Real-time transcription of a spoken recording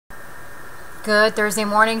Good Thursday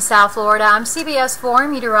morning, South Florida. I'm CBS 4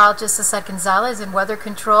 meteorologist Seth Gonzalez in Weather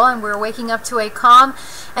Control, and we're waking up to a calm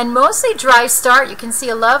and mostly dry start. You can see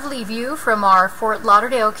a lovely view from our Fort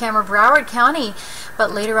Lauderdale camera, Broward County,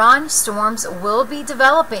 but later on storms will be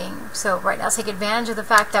developing. So right now take advantage of the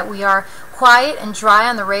fact that we are quiet and dry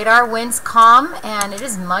on the radar, winds calm, and it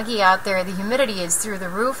is muggy out there. The humidity is through the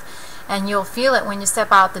roof, and you'll feel it when you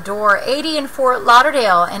step out the door. 80 in Fort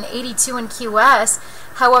Lauderdale and 82 in Key West.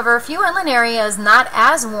 However, a few inland areas not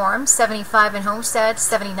as warm, 75 in Homestead,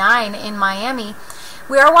 79 in Miami.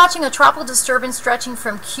 We are watching a tropical disturbance stretching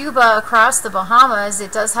from Cuba across the Bahamas.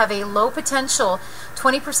 It does have a low potential,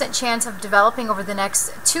 20% chance of developing over the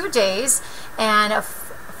next 2 days, and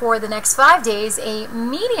for the next 5 days, a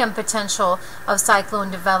medium potential of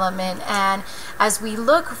cyclone development. And as we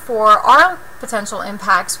look for our potential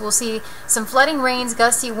impacts, we'll see some flooding rains,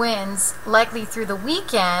 gusty winds likely through the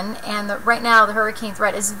weekend, and right now the hurricane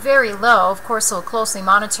threat is very low. Of course, we'll closely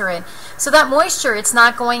monitor it. So that moisture, it's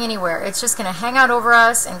not going anywhere. It's just going to hang out over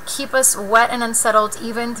us and keep us wet and unsettled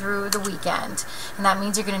even through the weekend. And that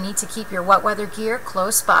means you're going to need to keep your wet weather gear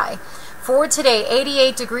close by. For today,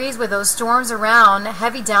 88 degrees with those storms around,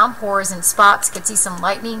 heavy downpours in spots. Could see some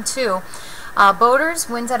lightning too. Boaters,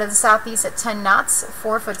 winds out of the southeast at 10 knots,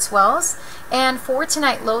 4-foot swells. And for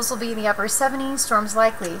tonight, lows will be in the upper 70s, storms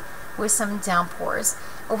likely with some downpours.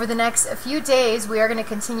 Over the next few days, we are going to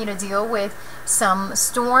continue to deal with some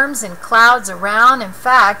storms and clouds around. In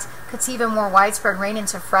fact, could see even more widespread rain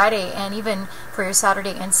into Friday and even for your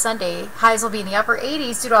Saturday and Sunday. Highs will be in the upper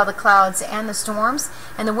 80s due to all the clouds and the storms,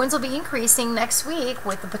 and the winds will be increasing next week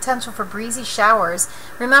with the potential for breezy showers.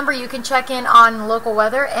 Remember, you can check in on local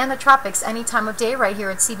weather and the tropics any time of day right here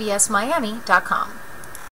at CBSMiami.com.